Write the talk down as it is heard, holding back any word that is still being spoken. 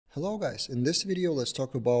Hello guys, in this video let's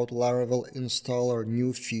talk about Laravel installer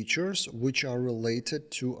new features which are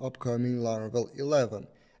related to upcoming Laravel 11,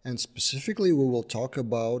 and specifically we will talk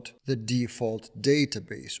about the default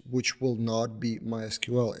database, which will not be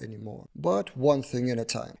MySQL anymore. But one thing at a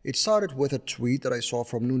time. It started with a tweet that I saw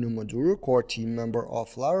from Nuno Maduro, core team member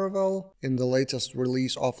of Laravel, in the latest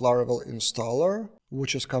release of Laravel installer,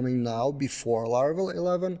 which is coming now before Laravel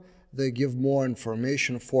 11. They give more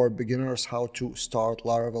information for beginners how to start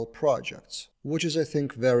Laravel projects, which is, I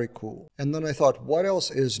think, very cool. And then I thought, what else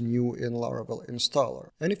is new in Laravel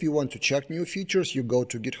installer? And if you want to check new features, you go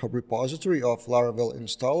to GitHub repository of Laravel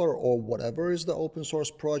installer or whatever is the open source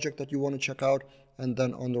project that you want to check out. And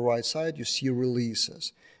then on the right side, you see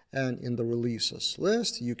releases. And in the releases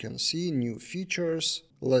list, you can see new features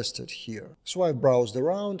listed here. So I browsed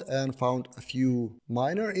around and found a few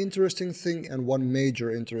minor interesting thing and one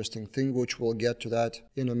major interesting thing, which we'll get to that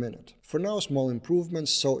in a minute. For now, small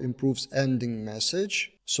improvements. So improves ending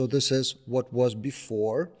message. So this is what was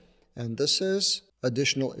before, and this is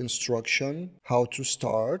additional instruction how to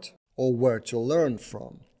start or where to learn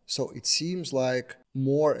from. So it seems like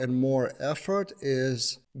more and more effort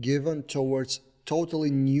is given towards totally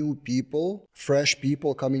new people, fresh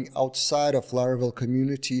people coming outside of Laravel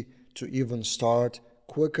community to even start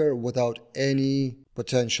quicker without any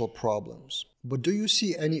potential problems. But do you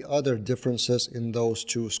see any other differences in those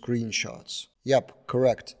two screenshots? Yep,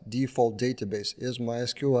 correct. Default database is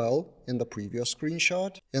MySQL in the previous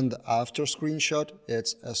screenshot. In the after screenshot,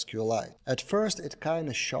 it's SQLite. At first, it kind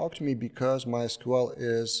of shocked me because MySQL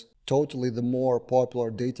is totally the more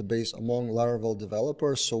popular database among Laravel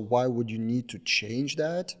developers, so why would you need to change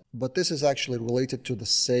that? But this is actually related to the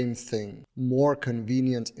same thing. More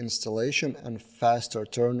convenient installation and faster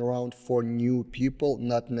turnaround for new people,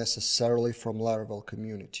 not necessarily from Laravel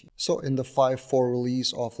community. So in the 5.4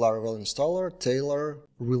 release of Laravel installer, Taylor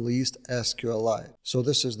released SQLite. So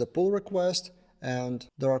this is the pull request. And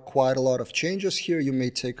there are quite a lot of changes here. You may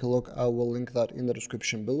take a look. I will link that in the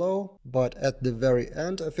description below. But at the very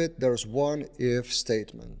end of it, there's one if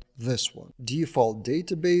statement. This one. Default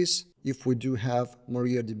database. If we do have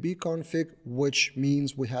MariaDB config, which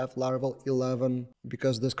means we have Laravel 11,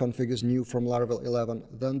 because this config is new from Laravel 11,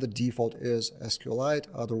 then the default is SQLite,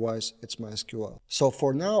 otherwise it's MySQL. So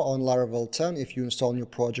for now on Laravel 10, if you install new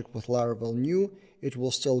project with Laravel new, it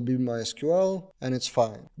will still be MySQL and it's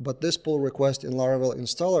fine. But this pull request in Laravel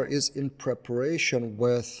installer is in preparation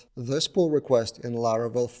with this pull request in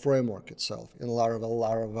Laravel framework itself, in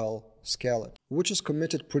Laravel SQLite, which is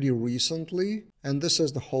committed pretty recently, and this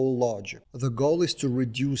is the whole logic. The goal is to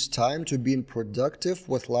reduce time to being productive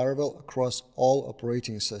with Laravel across all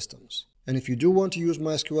operating systems. And if you do want to use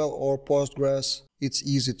MySQL or Postgres, it's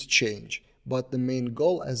easy to change. But the main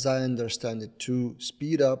goal, as I understand it, to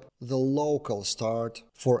speed up the local start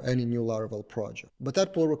for any new Laravel project. But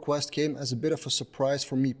that pull request came as a bit of a surprise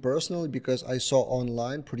for me personally, because I saw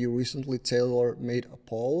online pretty recently Taylor made a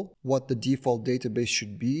poll what the default database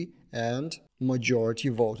should be, and majority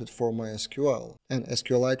voted for MySQL. And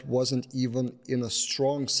SQLite wasn't even in a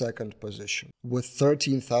strong second position. With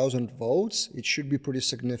 13,000 votes, it should be pretty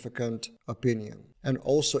significant opinion. And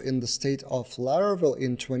also in the State of Laravel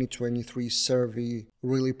in 2023 survey,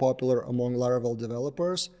 really popular among Laravel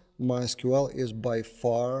developers, MySQL is by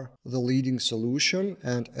far the leading solution,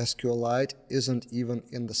 and SQLite isn't even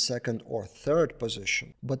in the second or third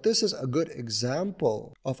position. But this is a good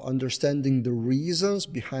example of understanding the reasons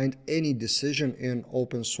behind any decision in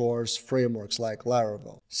open source frameworks like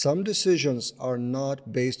Laravel. Some decisions are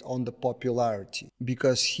not based on the popularity,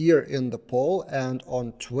 because here in the poll and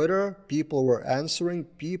on Twitter, people were answering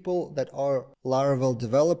people that are Laravel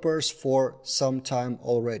developers for some time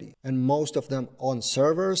already. And most of them on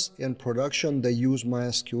servers in production, they use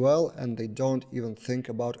MySQL and they don't even think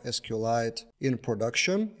about SQLite in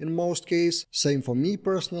production in most cases. Same for me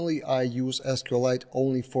personally. I use SQLite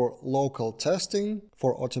only for local testing,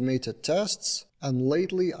 for automated tests. And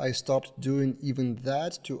lately I stopped doing even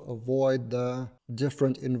that to avoid the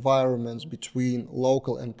different environments between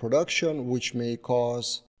local and production, which may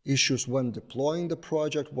cause issues when deploying the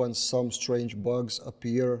project, when some strange bugs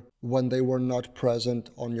appear when they were not present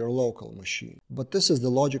on your local machine. But this is the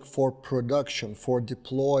logic for production, for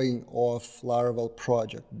deploying of Laravel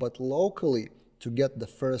project. But locally, to get the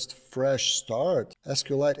first fresh start,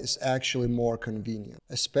 SQLite is actually more convenient,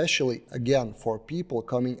 especially again for people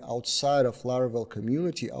coming outside of Laravel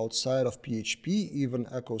community, outside of PHP, even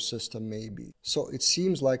ecosystem maybe. So it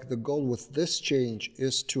seems like the goal with this change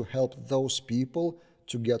is to help those people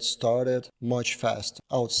to get started much faster.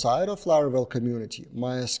 Outside of Laravel community,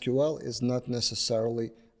 MySQL is not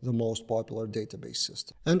necessarily the most popular database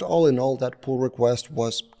system. And all in all, that pull request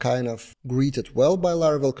was kind of greeted well by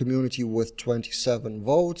Laravel community with 27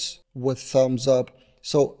 votes with thumbs up.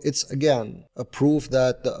 So it's again a proof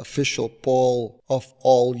that the official poll of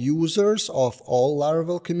all users of all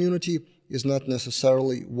Laravel community is not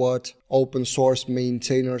necessarily what open source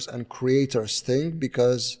maintainers and creators think,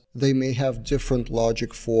 because they may have different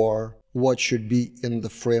logic for what should be in the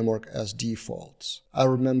framework as defaults. I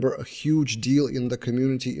remember a huge deal in the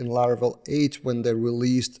community in Laravel 8 when they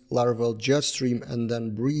released Laravel Jetstream and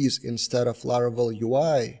then Breeze instead of Laravel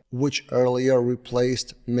UI, which earlier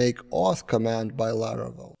replaced make-auth command by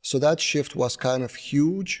Laravel. So that shift was kind of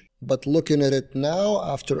huge, but looking at it now,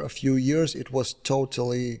 after a few years, it was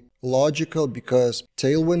totally logical because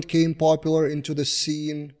Tailwind came popular into the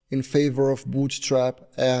scene in favor of Bootstrap,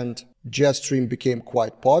 and Jetstream became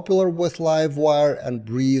quite popular with Livewire, and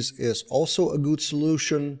Breeze is also a good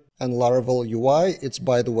solution. And Laravel UI, it's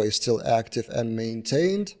by the way still active and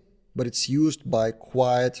maintained, but it's used by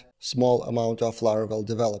quite small amount of Laravel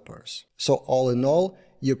developers. So all in all,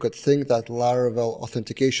 you could think that Laravel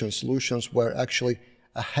authentication solutions were actually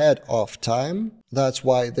ahead of time. That's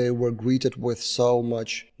why they were greeted with so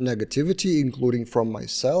much negativity, including from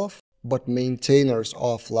myself. But maintainers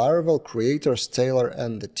of Laravel, creators, Taylor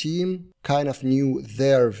and the team, kind of knew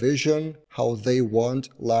their vision, how they want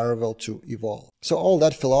Laravel to evolve. So all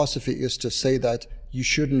that philosophy is to say that you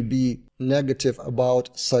shouldn't be negative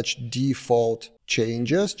about such default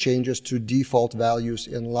changes to default values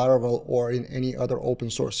in Laravel or in any other open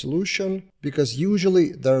source solution, because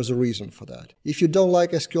usually there's a reason for that. If you don't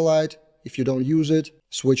like SQLite, if you don't use it,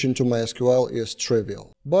 switching to MySQL is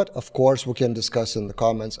trivial. But of course we can discuss in the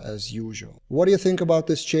comments as usual. What do you think about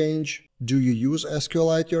this change? Do you use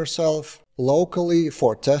SQLite yourself? Locally,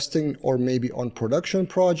 for testing, or maybe on production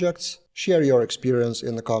projects? Share your experience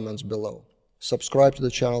in the comments below. Subscribe to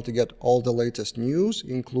the channel to get all the latest news,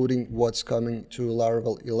 including what's coming to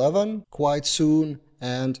Laravel 11 quite soon,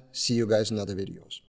 and see you guys in other videos.